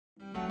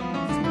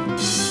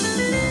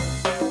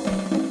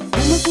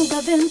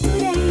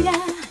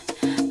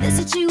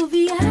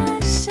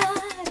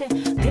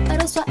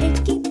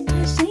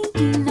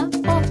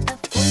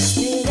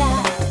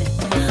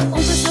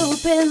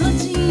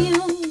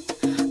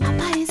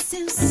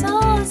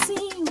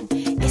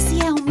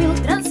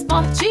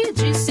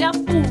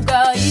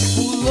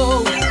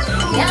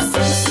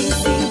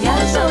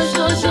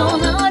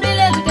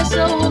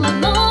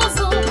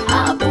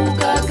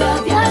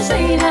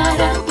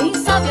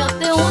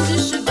onde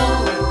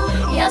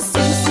chegou. E assim,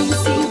 sim,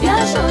 sim,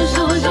 viajou,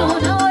 Jojo,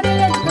 na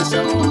orelha do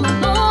cachorro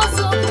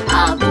nosso.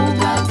 A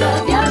pulga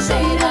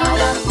viajeira,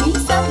 quem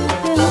sabe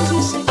até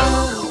onde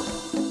chegou.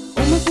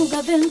 Uma pulga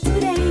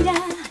aventureira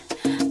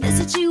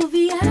decidiu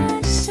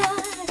viajar,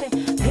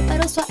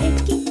 preparou sua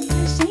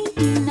equipagem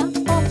e na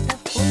porta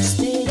foi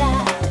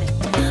esperar.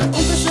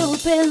 Um cachorro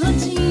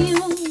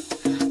peludinho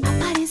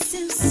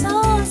apareceu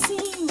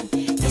sozinho.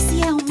 Esse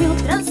é o meu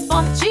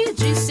transporte,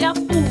 disse a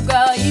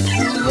pulga e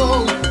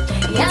pulou.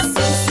 E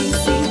assim, sim,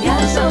 sim,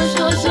 viajou,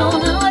 Jojo,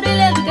 na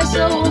orelha do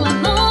cachorro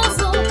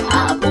lanoso.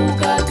 A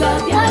pulga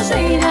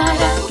viajeira,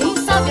 quem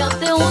sabe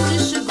até onde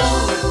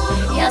chegou.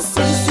 E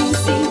assim, sim,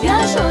 sim,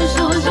 viajou,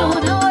 Jojo,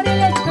 na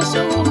orelha do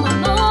cachorro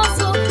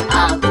lanoso.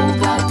 A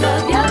pulga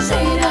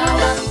viajeira,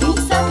 quem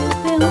sabe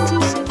até onde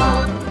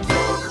chegou.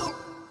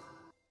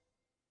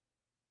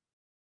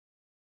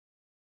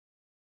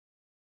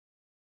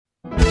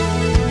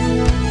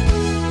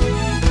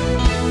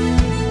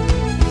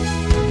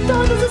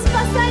 Todos os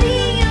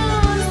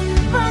passarinhos,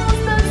 vamos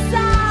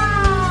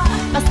dançar.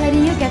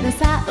 Passarinho quer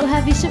dançar, o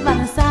rabicho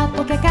balançar,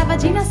 porque acaba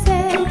de nascer.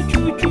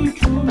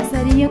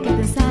 Passarinho quer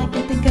dançar,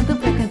 quem tem canto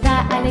pra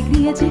cantar,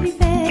 alegria de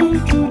viver.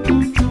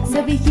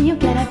 Seu biquinho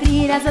quer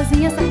abrir, as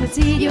asinhas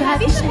sacudir e o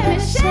rabicho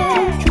mexer.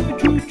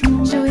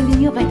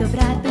 Joelhinho vai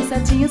dobrar,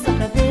 dançadinho só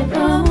pra ver,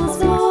 vamos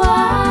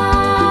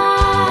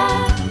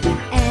voar.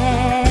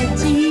 É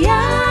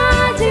dia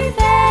de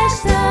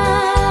festa,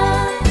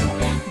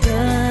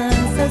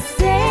 dança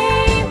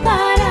sem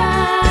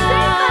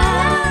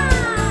parar.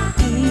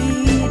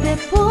 E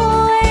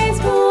depois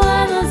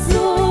voar no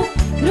azul,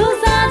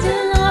 cruzar de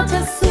norte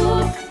a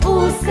sul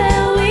o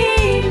céu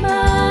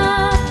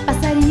imã.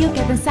 Passarinho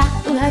quer dançar,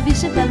 o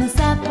rabicho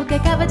balançar, porque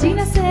acaba de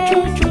nascer.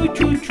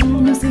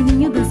 No seu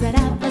ninho dançará,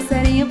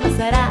 passarinho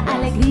passará,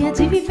 alegria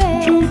de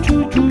viver.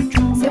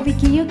 Seu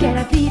biquinho quer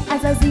abrir,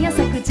 as asinhas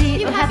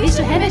sacudir e o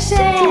rabicho remexer.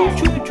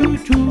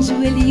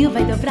 Joelhinho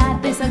vai dobrar,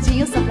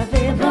 dançadinho só pra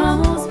ver,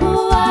 vamos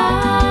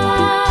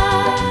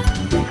voar.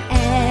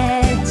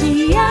 É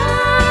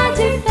dia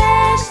de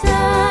festa,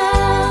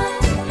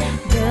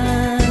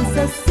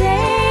 dança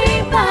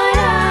sem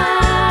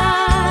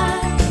parar.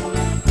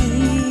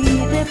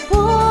 E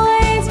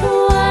depois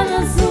voar no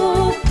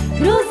azul,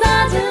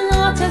 cruzar de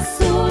norte a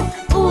sul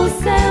o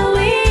céu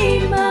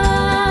imã.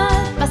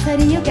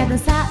 Passarinho quer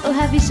dançar, o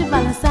rabicho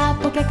balançar,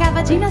 porque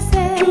acaba de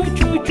nascer.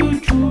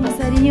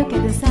 Passarinho quer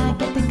dançar,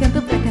 quer ter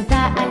canto pra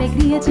cantar,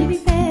 alegria de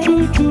viver.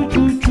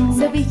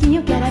 Seu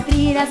biquinho quer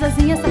abrir, as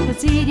asinhas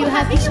sacudir e o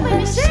rabicho vai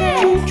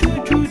mexer.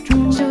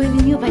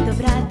 Joelhinho vai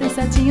dobrar,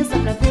 dançadinho só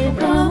pra ver,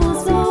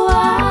 vamos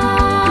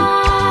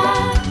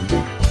voar.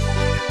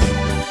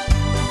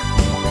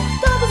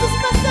 Todos os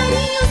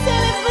passarinhos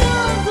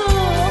celebrando,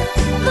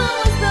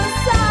 vamos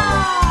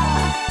dançar.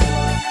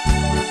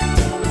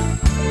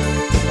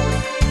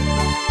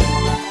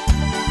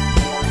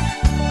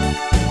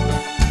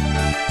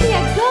 E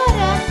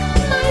agora,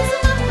 mais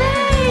uma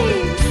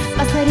vez.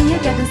 Passarinho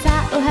quer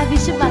dançar, o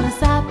rabicho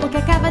balançar, porque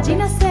acaba de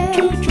nascer.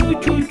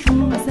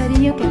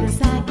 Passarinho quer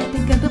dançar, quer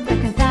ter canto pra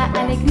cantar,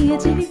 alegria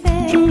de viver.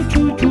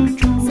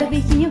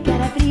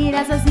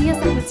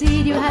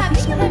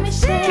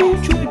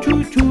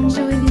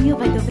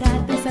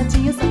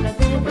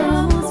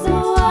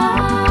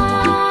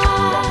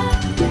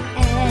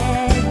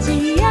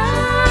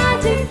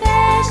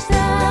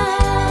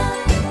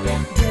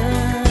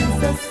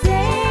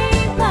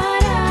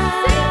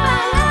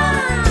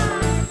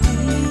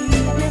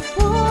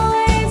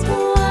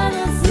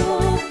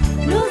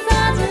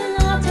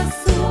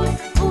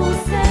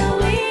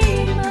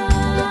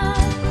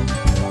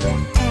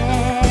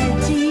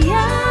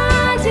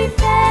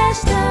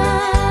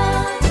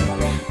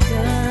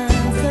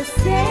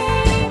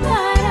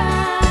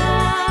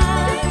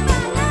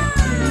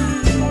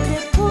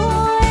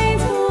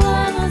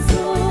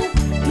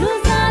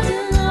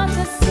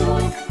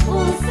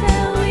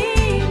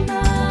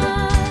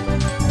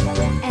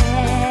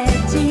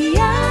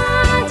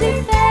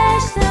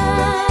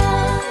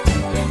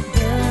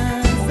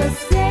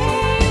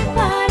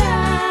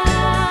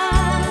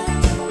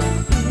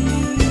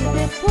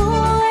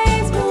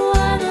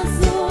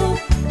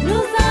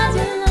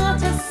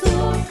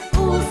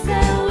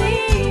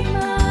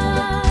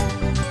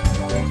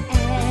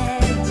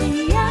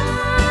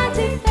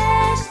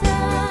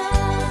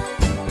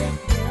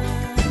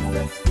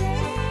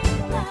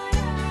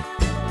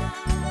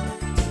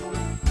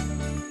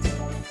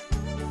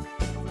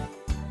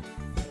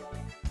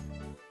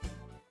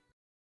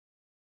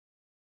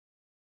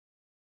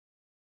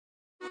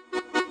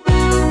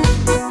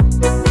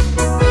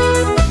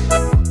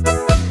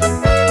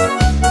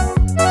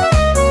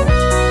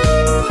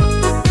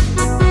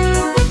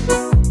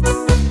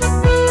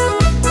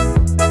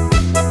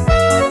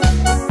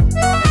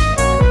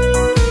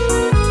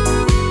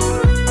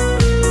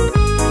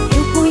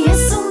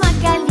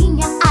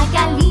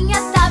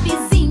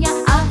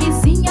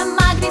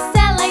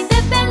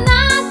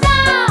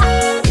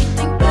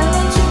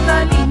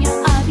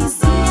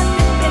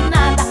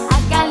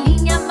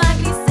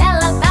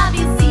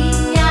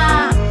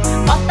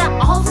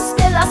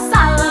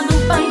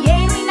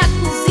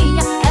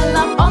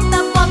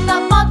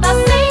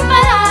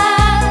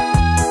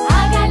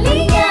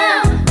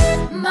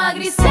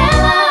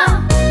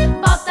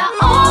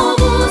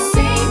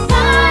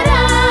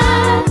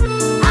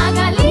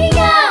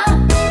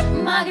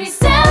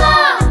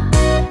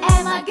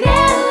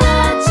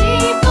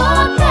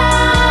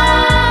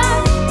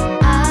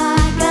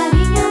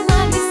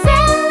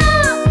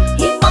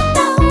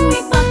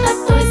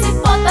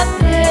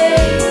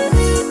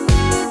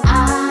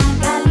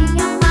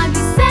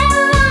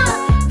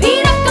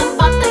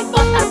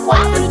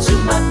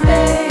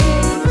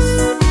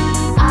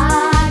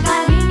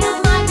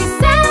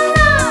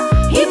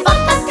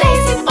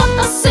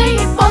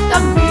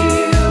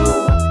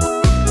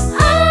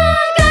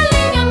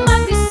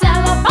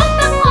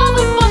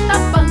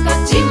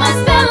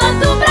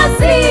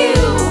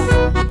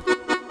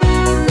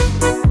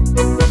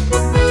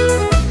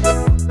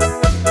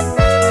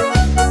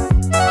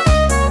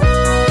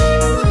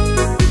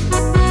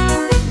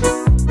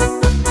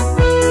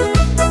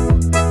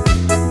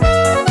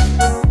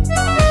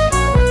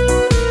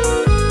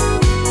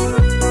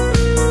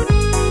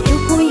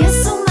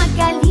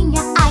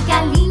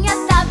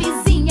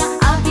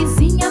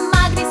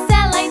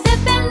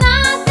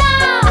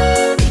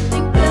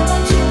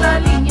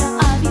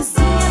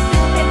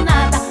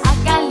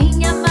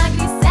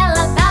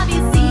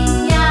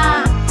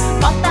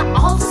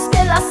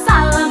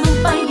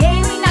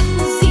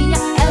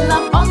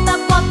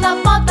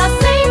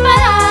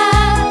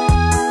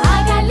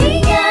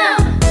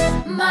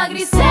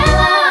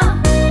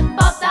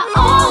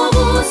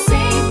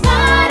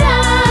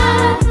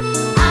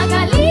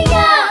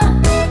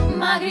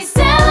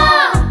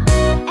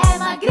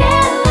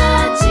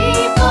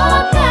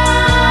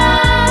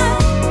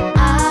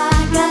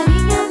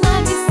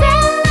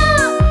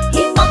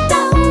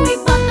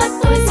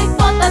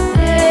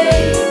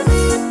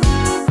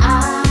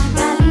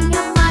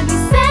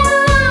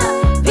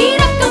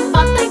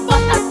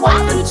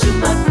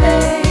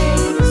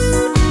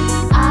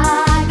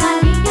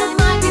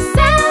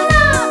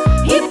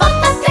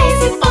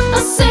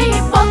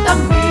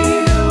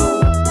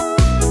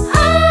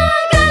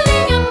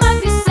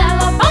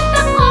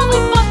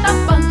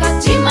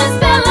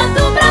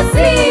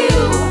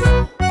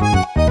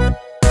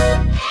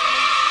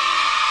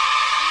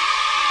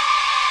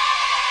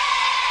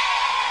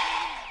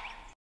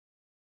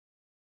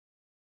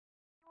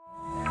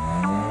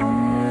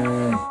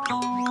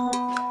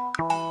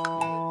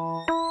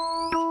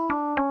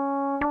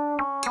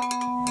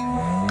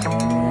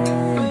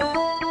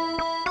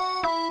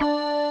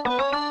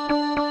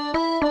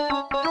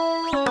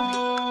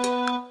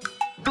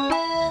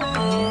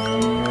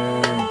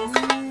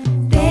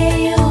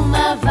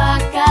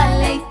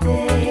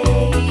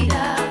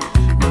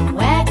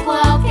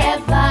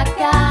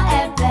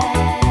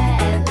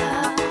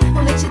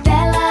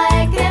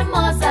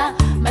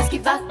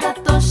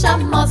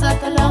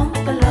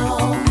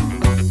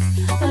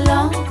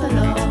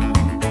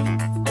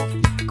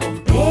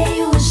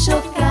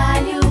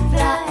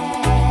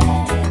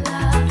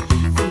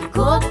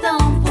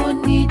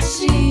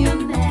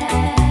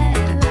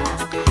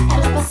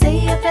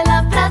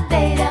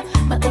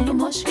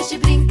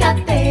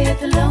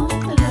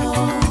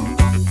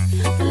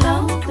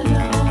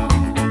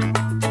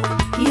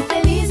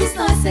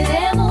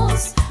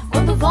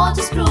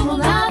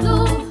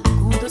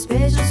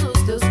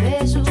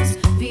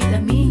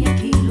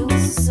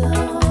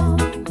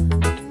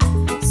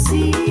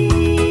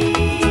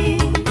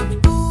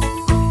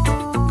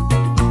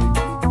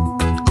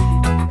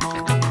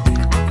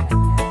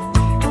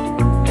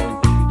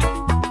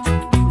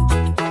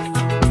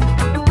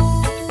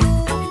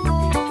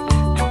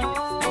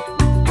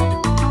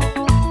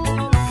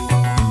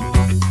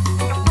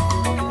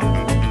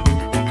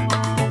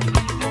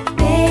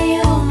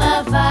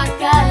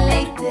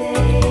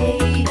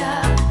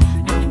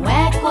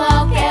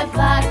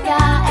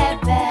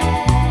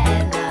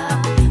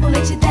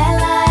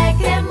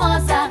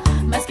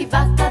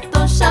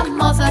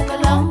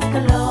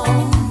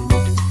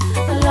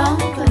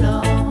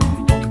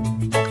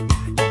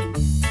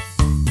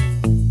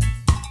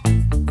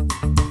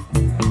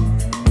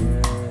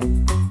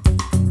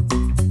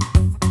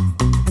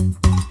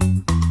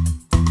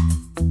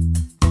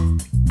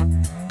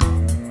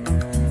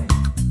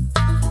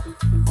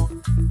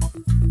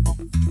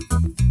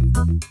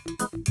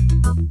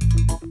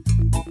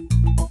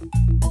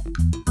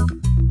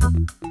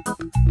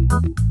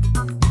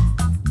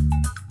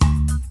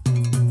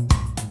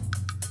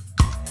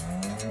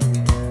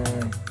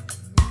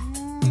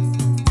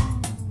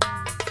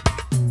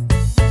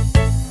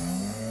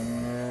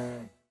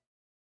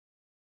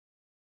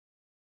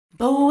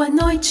 Boa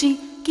noite,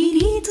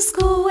 queridos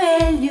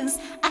coelhos,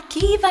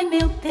 aqui vai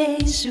meu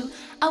beijo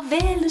ao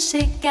vê-los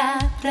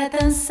chegar pra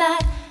dançar,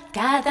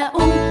 cada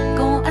um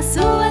com a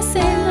sua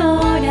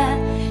cenoura,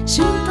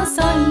 junto aos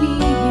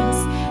olhinhos,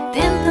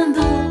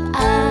 tentando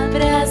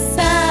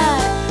abraçar.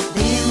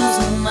 Demos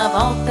uma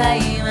volta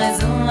e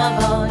mais uma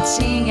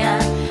voltinha,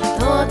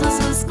 todos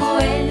os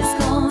coelhos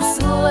com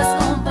suas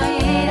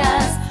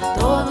companheiras,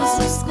 todos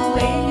os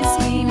coelhos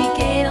que me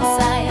queiram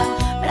saiam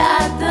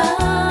pra dançar.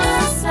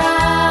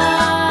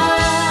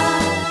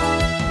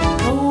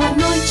 Boa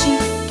noite,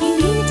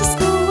 queridos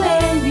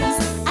coelhos,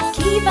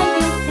 aqui vai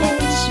meu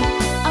beijo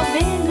ao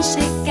vê-los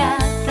chegar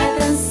pra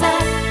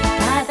dançar,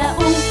 cada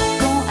um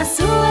com a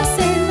sua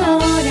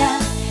cenoura,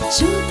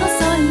 junto aos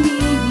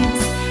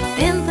olhinhos,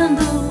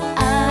 tentando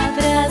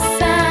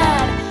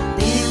abraçar.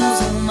 Demos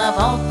uma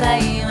volta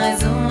e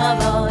mais uma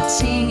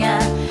voltinha,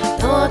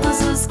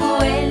 todos os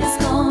coelhos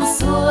com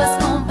suas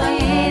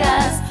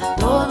companheiras,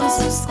 todos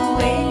os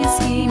coelhos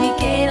que me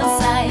queiram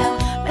saiam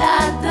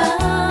pra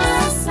dançar.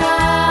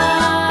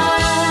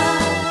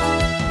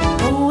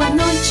 Boa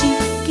noite,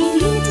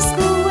 queridos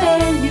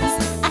coelhos,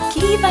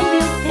 aqui vai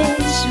meu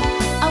beijo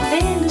ao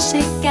vê-los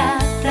chegar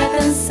pra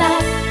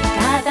dançar,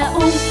 cada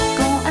um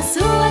com a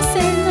sua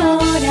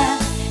cenoura,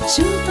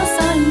 junto aos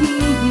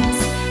olhinhos,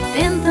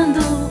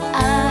 tentando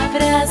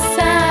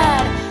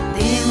abraçar.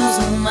 Demos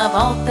uma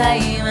volta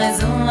e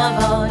mais uma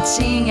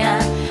voltinha,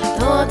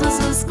 todos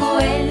os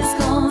coelhos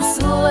com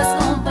suas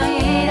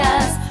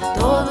companheiras,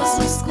 todos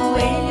os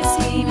coelhos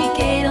que me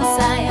queiram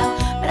saiam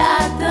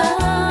pra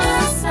dançar.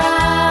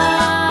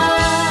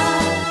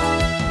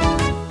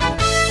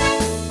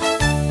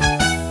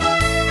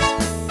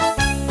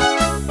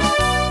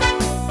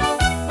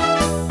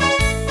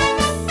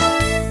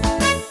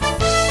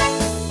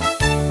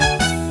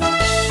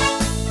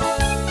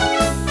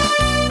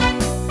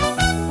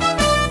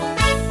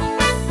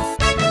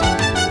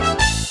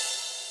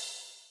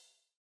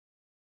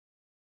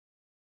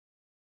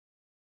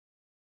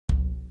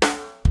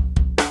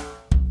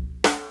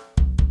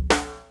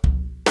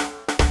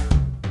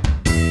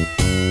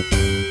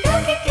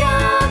 Croque,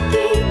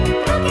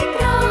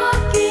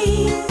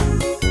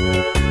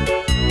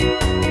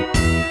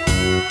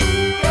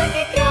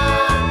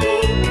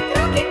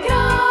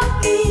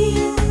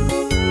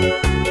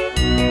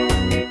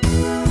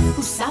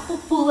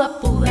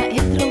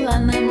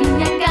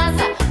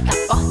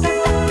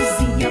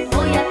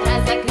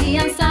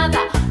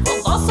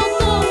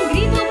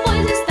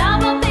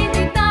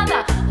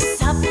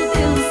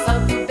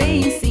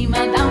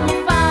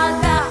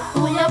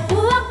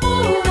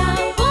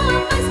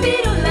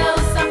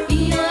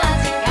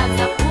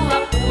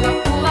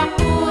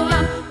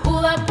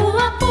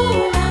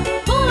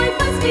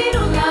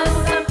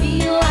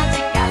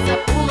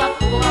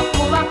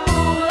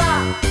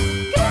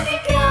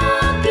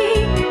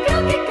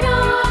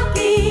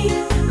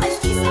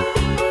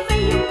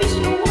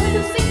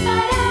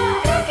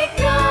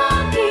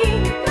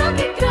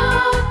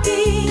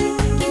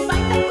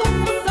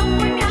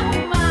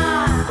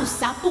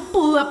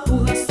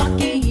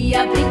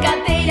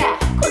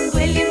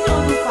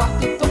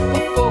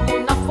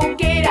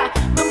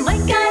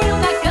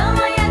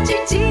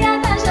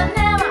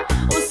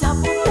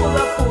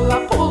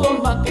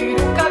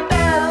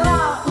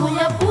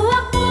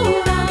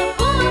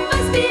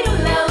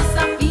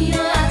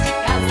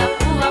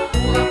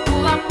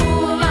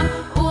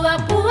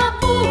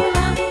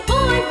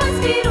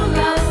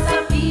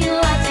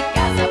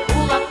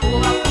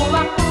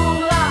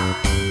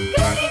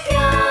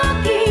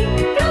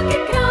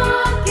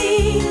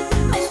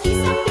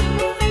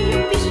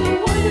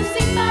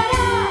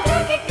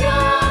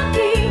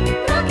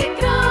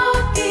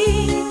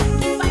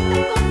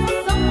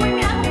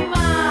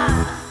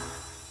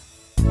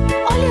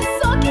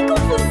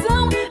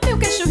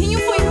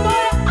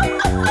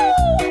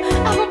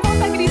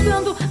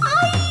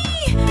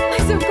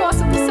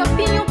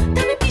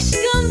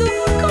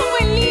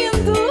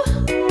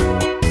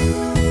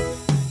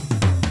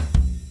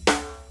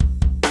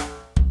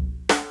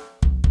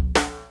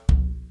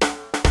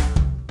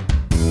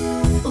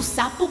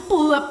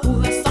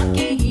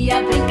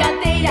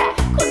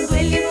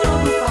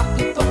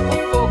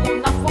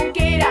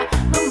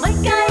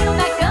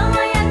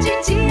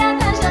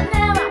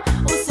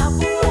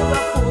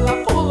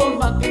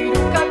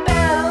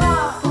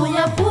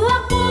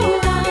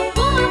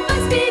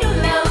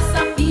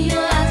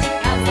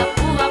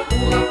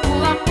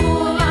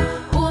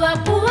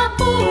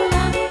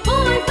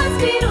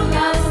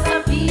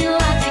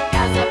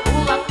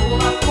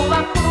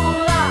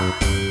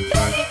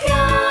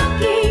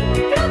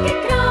 croque,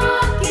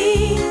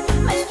 croque,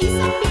 mas que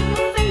sapinho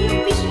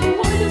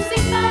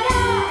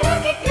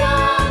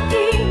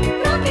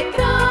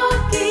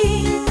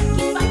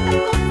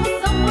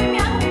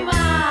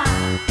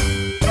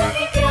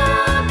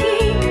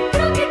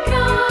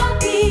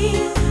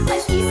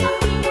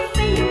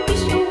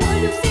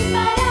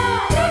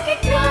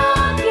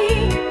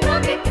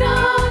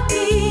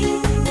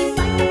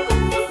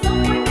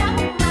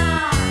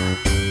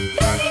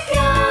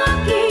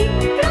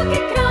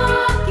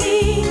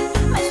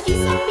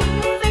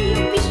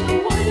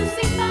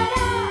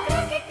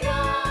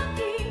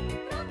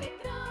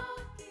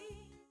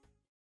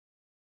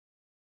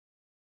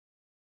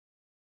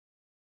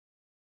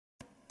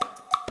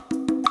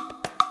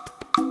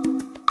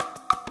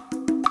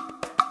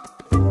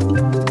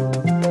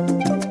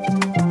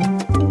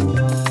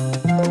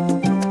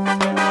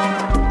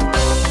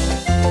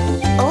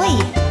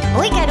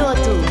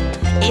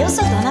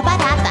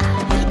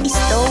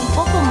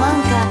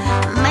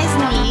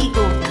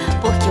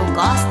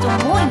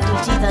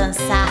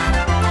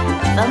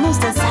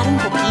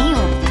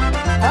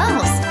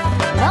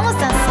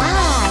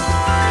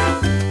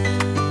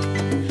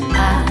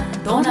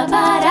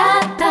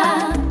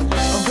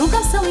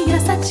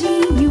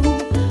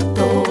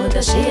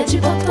toda cheia de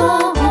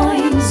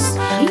botões,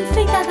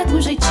 enfeitada com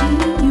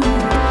jeitinho.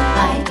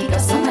 Ai, que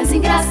garçom mais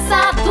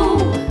engraçado,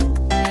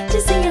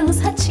 diziam os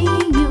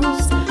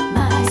ratinhos.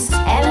 Mas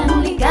ela não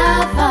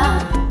ligava,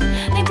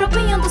 nem pro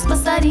pinhão dos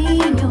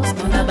passarinhos.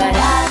 Dona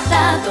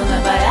Barata,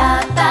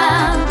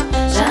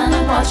 já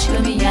não pode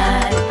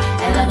caminhar.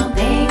 Ela não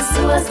tem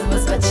suas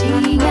duas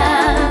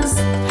patinhas,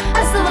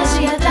 as duas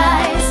de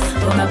atrás.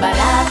 Dona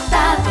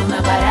Barata,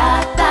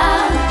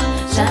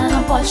 já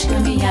não pode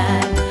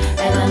caminhar.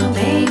 Ela não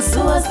tem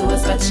suas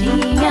duas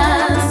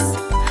patinhas,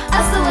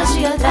 as duas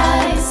de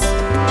atrás.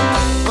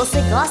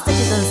 Você gosta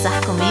de dançar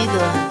comigo?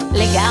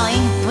 Legal,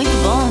 hein? Muito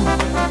bom!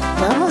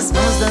 Vamos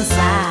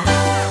dançar!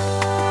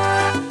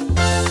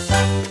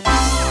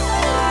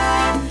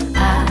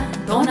 A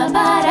Dona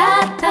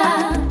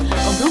Barata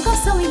comprou um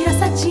calção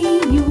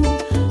engraçadinho,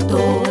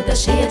 toda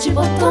cheia de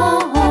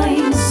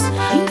botões,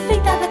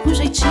 enfeitada com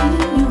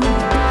jeitinho.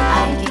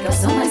 Ai, que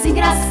calção mais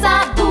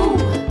engraçado,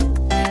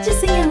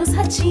 diziam os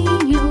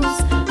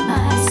ratinhos.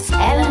 Mas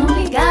ela não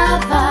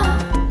ligava,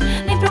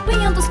 nem pro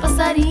pinhão dos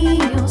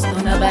passarinhos.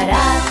 Dona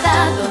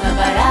Barata,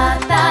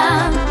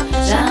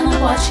 já não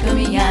pode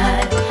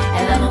caminhar.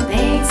 Ela não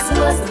tem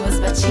suas duas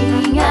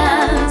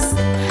patinhas,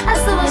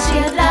 as duas de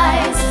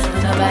atrás.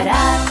 Dona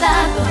Barata,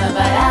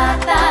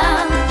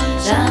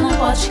 já não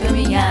pode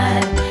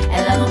caminhar.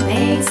 Ela não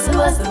tem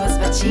suas duas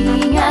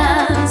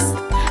patinhas,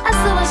 as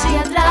duas de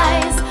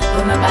atrás.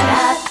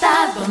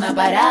 Dona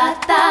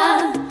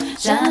Barata,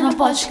 já não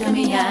pode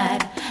caminhar.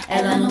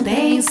 Ela não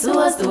tem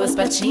suas duas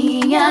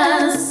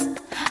patinhas,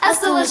 as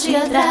duas de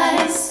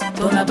atrás.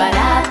 Dona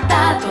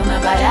Barata,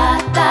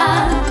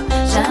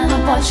 já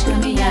não pode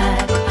caminhar.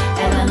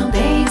 Ela não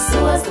tem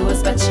suas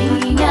duas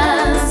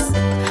patinhas,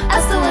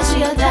 as duas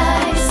de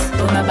atrás.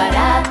 Dona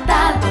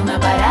Barata,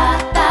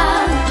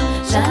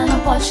 já não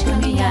pode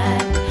caminhar.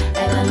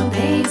 Ela não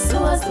tem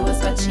suas duas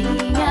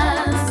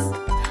patinhas,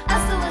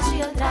 as duas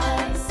de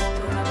atrás.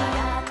 Dona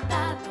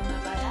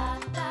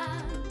Barata,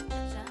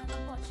 já não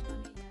pode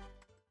caminhar.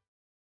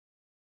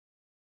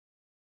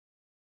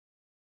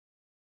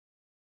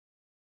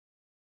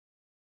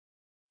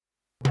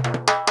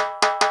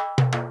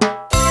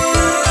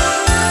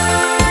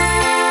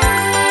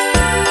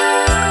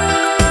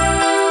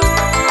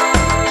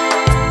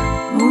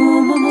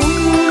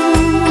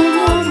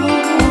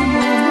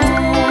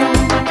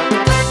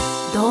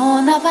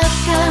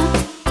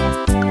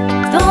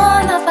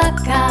 Dona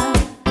Vaca,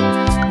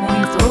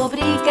 muito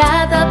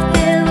obrigada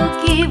pelo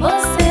que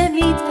você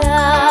me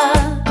dá.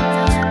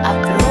 A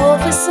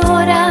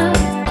professora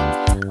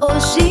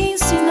hoje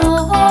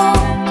ensinou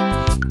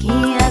que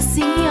a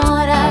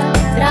senhora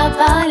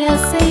trabalha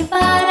sem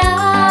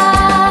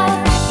parar.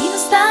 E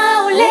nos dá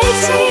o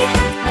leite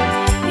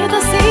e o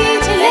doce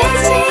de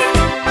leite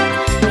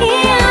e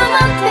a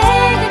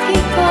manteiga que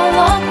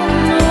coloco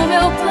no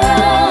meu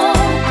pão.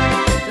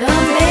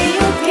 Também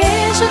o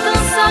queijo tão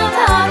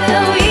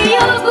saudável e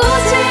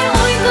iogurte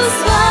muito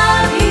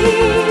suave.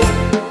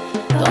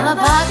 Dona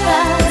Vaca,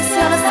 a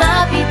senhora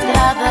sabe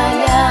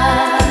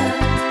trabalhar.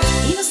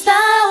 E nos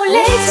dá o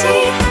leite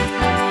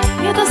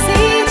e o doce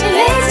de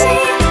leite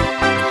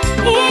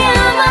e a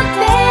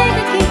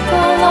manteiga que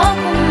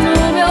coloco no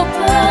meu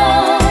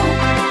pão.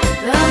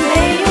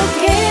 Também o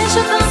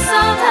queijo tão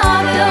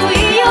saudável e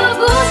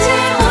iogurte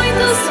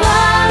muito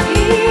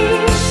suave.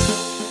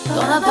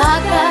 Dona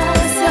Vaca,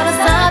 a senhora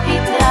sabe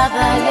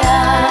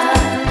trabalhar.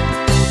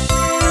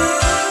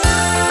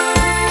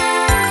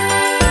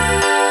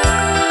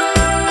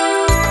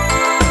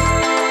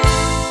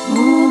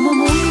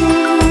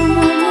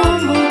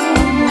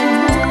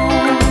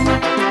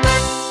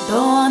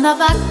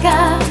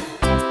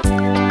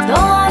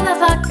 Dona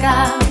Vaca,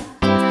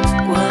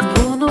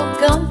 quando no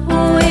campo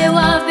eu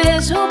a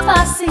vejo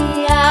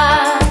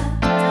passear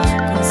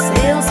com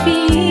seus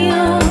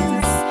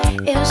filhos,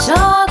 eu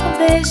jogo um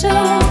beijo.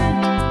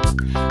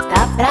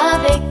 Dá pra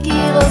ver que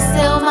você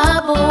é uma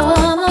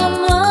boa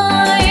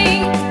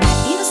mamãe.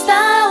 E nos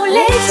dá o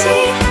leite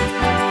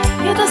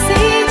e o doce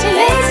de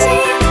leite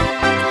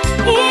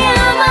e a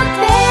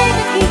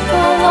manteiga que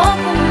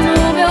coloco no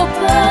meu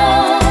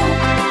pão.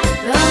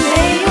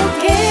 Também o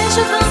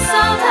queijo tão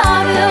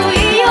saudável e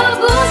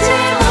iogurte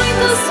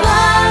muito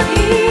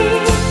suave.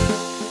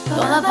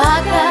 Dona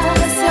Vaca,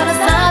 a senhora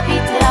sabe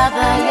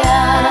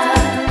trabalhar.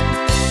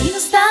 E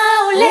nos dá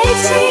o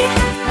leite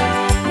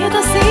e o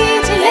doce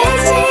de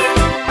leite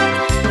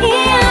e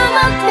a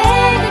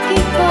manteiga que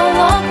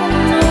coloco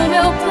no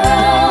meu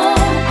pão.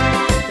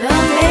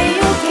 Também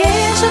o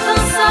queijo tão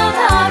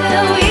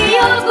saudável e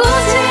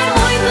iogurte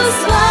muito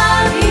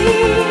suave.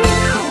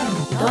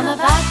 Dona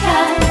Vaca,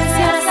 a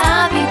senhora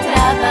sabe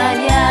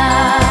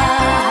trabalhar.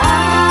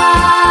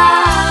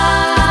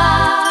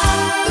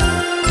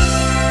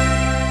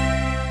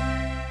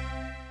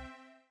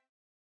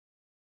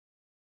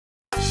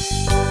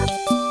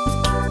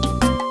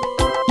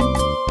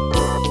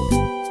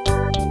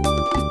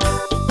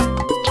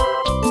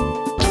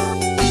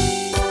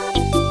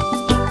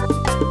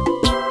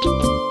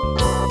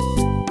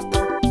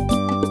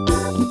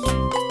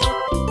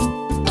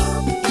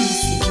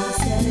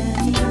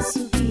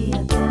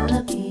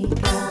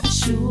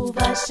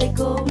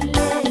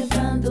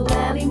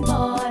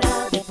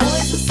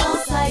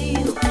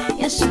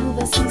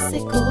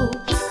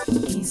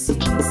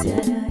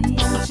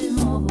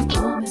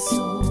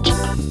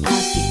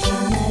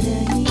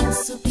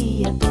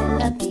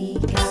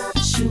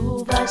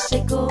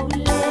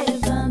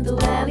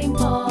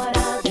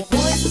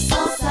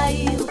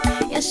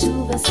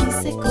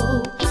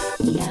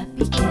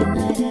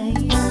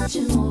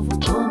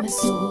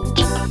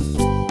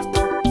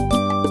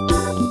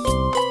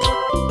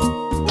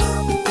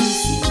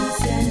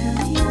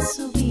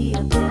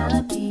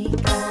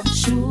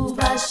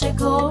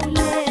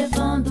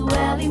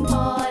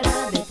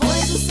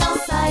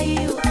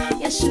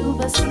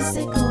 se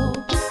secou.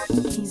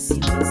 Quinze,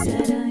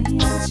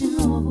 aranha de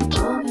novo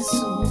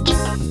começou.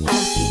 A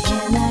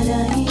pequena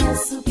aranha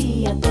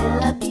subia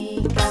pela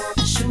bica.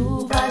 A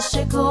chuva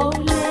chegou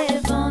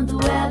levando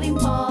ela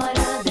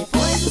embora.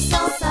 Depois o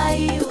sol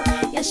saiu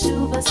e a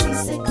chuva se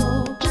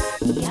secou.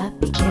 E a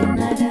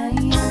pequena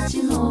aranha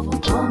de novo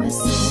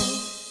começou.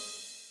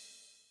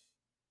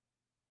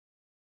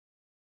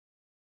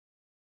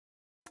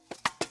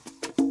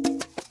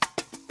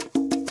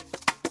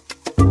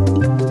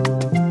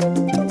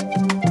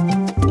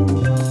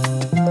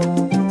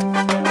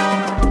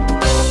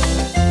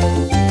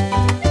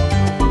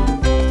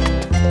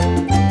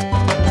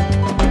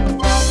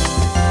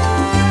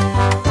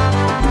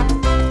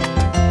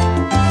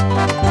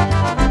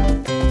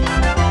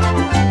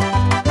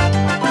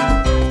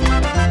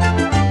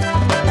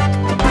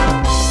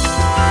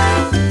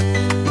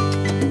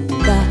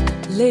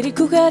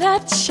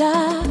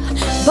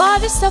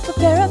 Bought herself a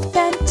pair of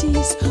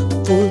panties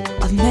full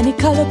of many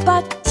colored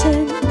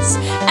buttons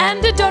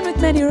and adorned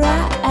with many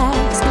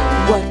rags.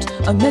 What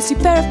a messy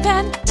pair of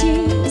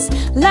panties,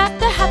 laughed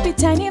the happy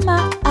tiny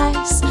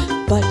mice.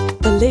 But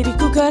the lady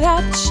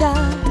cucaracha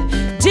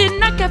did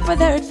not care for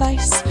their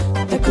advice.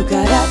 The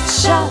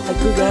cucaracha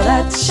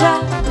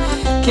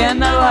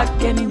cannot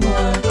walk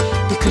anymore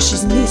because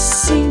she's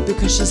missing,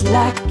 because she's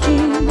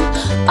lacking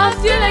a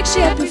few like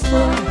she had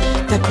before.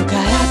 The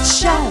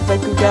cucaracha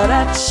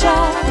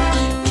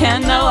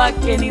cannot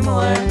walk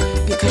anymore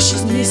because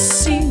she's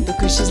missing,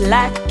 because she's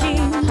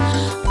lacking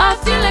a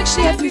few like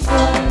she had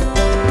before.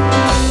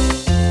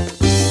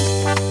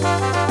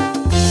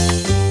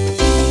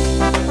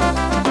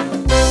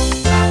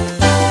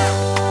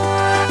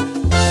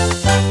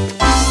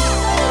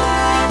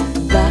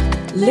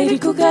 Lady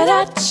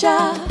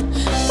Cucaracha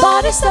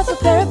bought herself a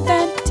pair of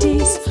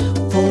panties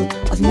full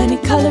of many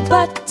colored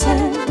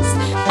buttons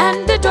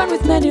and adorned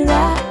with many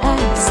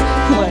rags.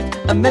 What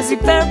a messy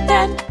pair of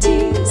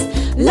panties,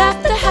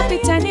 laughed the happy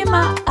tiny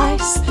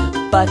mice.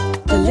 But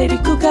the Lady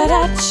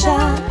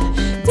Cucaracha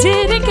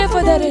didn't care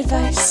for that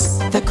advice.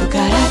 The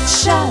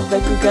cucaracha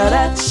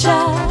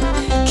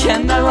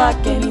cannot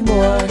walk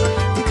anymore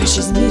because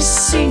she's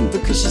missing,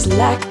 because she's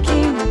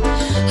lacking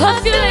a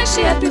few like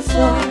she had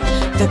before.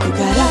 The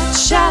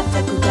cucaracha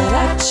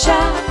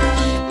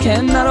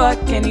cannot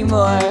walk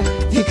anymore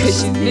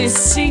because she's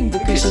missing,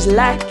 because she's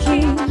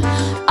lacking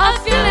a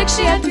few like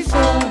she had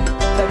before.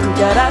 The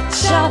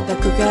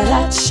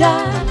cucaracha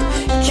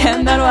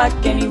cannot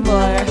walk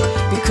anymore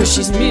because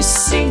she's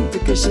missing,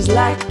 because she's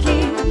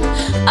lacking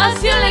a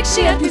few like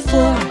she had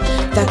before.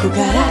 The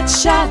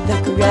cucaracha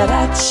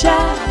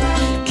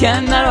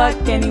cannot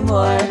walk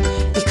anymore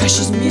because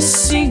she's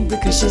missing,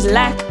 because she's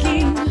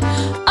lacking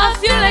a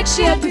few like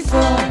she had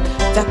before.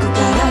 The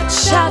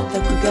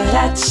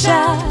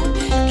cucaracha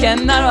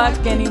cannot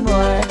walk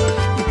anymore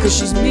because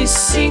she's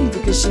missing,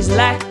 because she's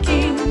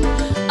lacking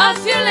a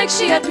few like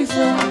she had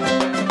before.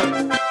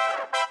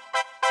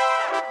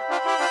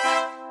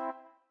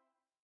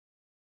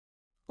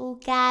 O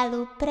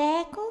galo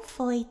prego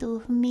foi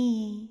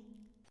dormir.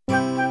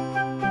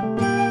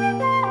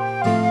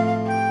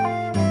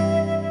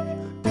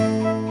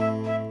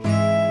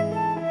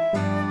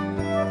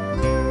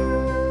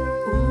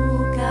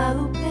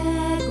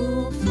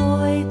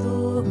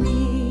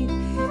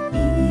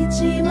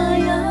 De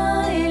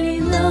manhã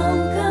ele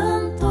não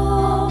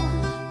cantou.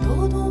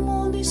 Todo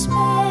mundo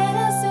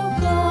espera seu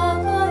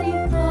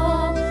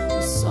cocoricó.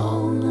 O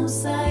sol não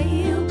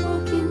saiu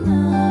porque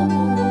não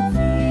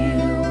ouviu.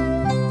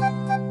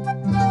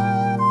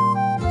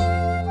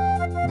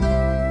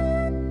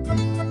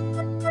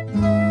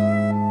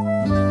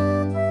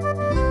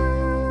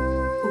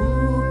 O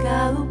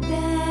galo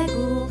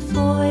prego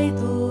foi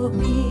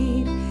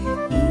dormir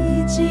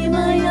e de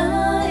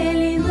manhã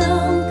ele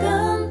não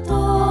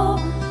cantou.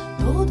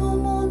 Todo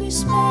mundo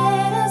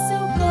espera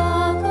seu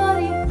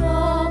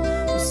cocoricó.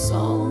 O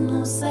sol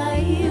não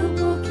saiu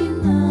porque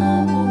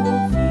não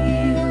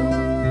ouviu.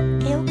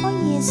 Eu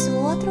conheço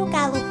outro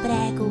galo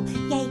prego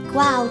e é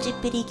igual de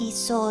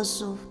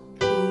preguiçoso.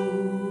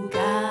 O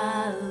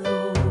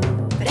galo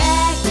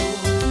prego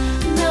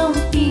não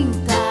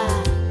pinta,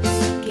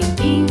 quem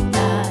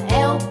pinta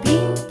é o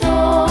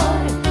pintor.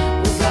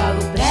 O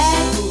galo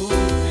prego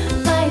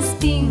faz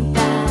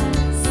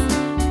pintas,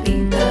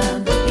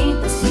 pintando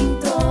pintas,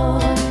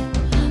 pintor.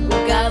 O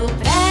galo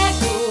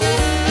prego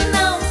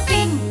não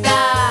pinta,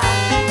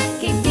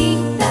 quem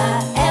pinta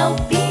é o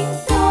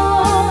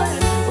pintor.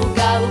 O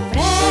galo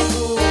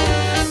prego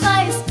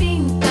faz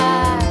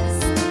pintas,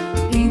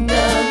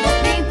 pintando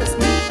pintas,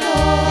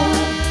 pintor.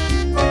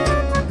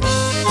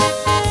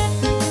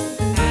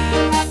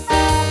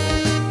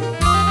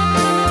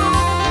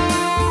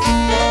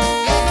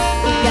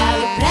 O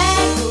galo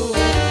prego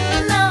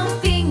não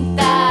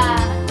pinta,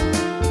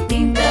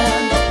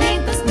 pintando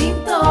pintas,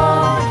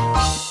 pintor.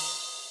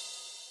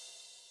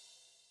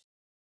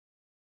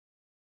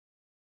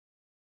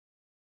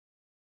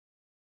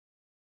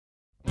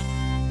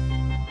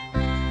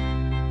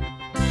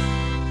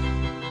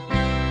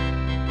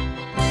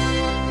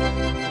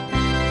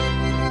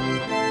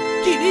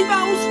 ¡Que viva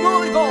os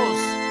noivos!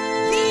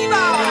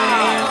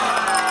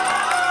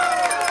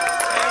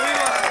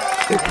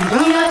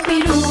 peru e a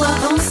perua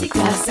vão se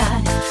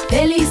casar,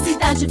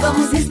 felicidade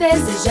vamos lhes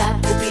desejar.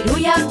 O peru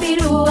e a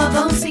perua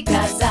vão se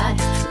casar,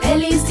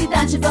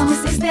 felicidade vamos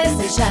lhes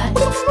desejar.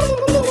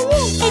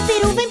 Ei,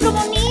 peru, vem pro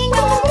moninho,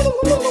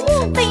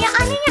 venha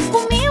aninhar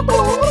comigo,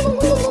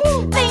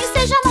 vem e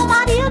seja meu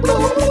marido.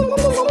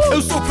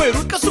 Eu sou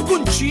peru e caso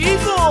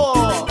contigo.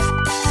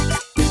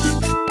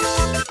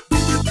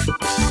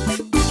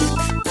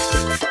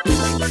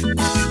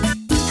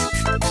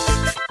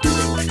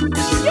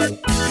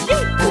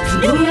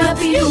 O peru e a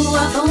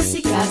perua vão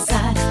se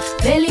casar,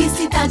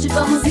 felicidade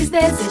vamos lhes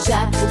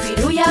desejar. O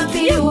peru e a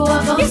perua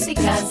vão se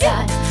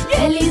casar,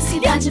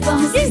 felicidade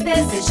vamos lhes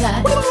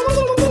desejar.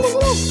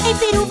 Ei,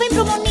 peru, vem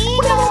pro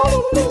moninho,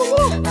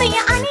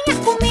 venha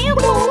aninhar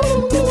comigo,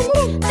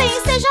 vem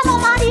e seja meu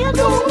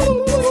marido.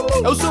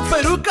 Eu sou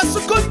peru e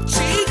caso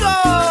contigo.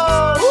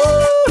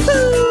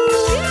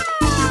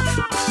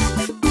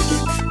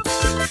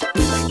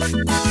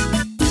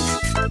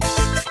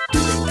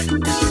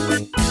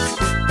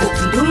 O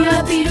peru e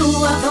a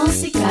perua vão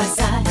se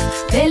casar,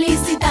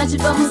 felicidade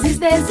vamos lhes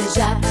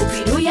desejar. O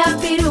peru e a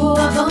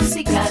perua vão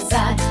se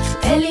casar,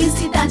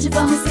 felicidade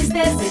vamos lhes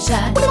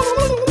desejar.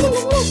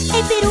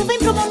 Ei, peru, vem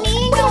pro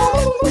moninho,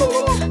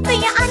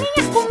 venha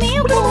aninhar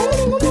comigo,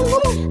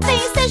 vem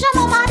e seja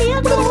meu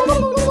marido.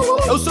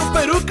 Eu sou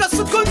peru e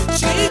caso contigo.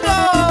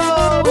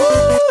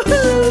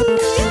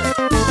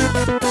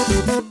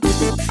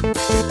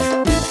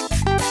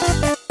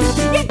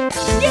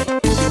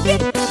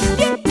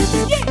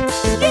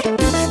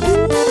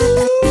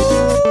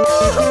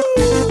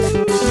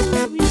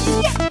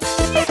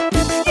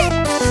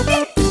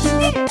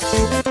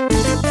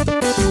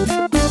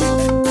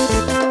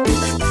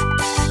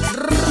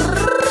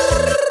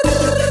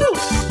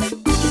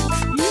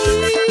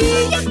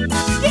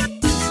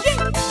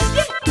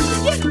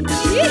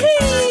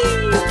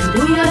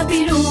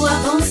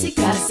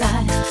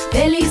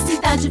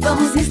 Felicidade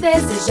vamos lhes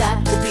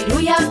desejar. O peru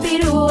e a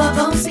perua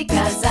vão se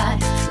casar,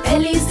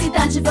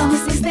 felicidade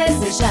vamos lhes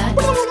desejar.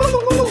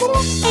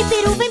 Ei,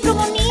 peru, vem pro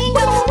moninho,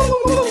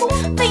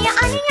 venha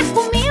aninhar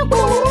comigo,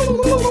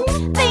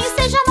 vem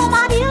e seja meu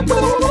marido.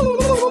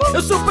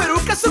 Eu sou peru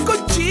e caso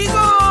contigo.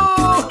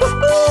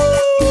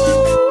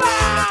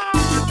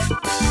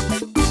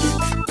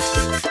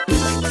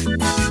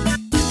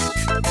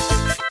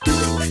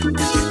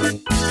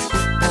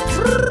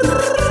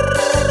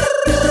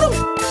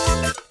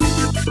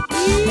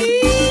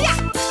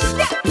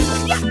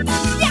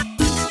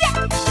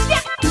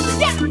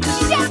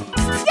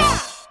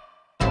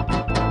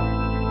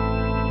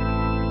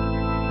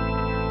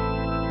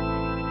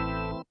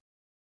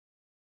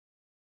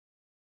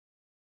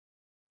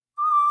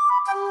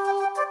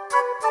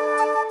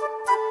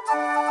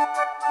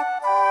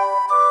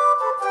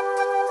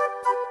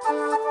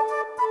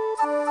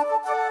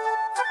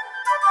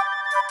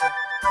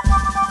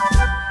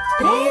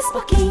 Três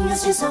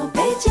porquinhos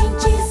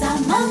desobedientes, a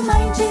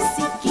mamãe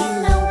disse que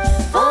não.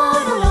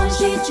 Foram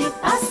longe de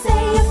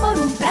passeio,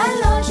 foram pra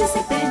longe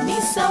sem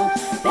permissão.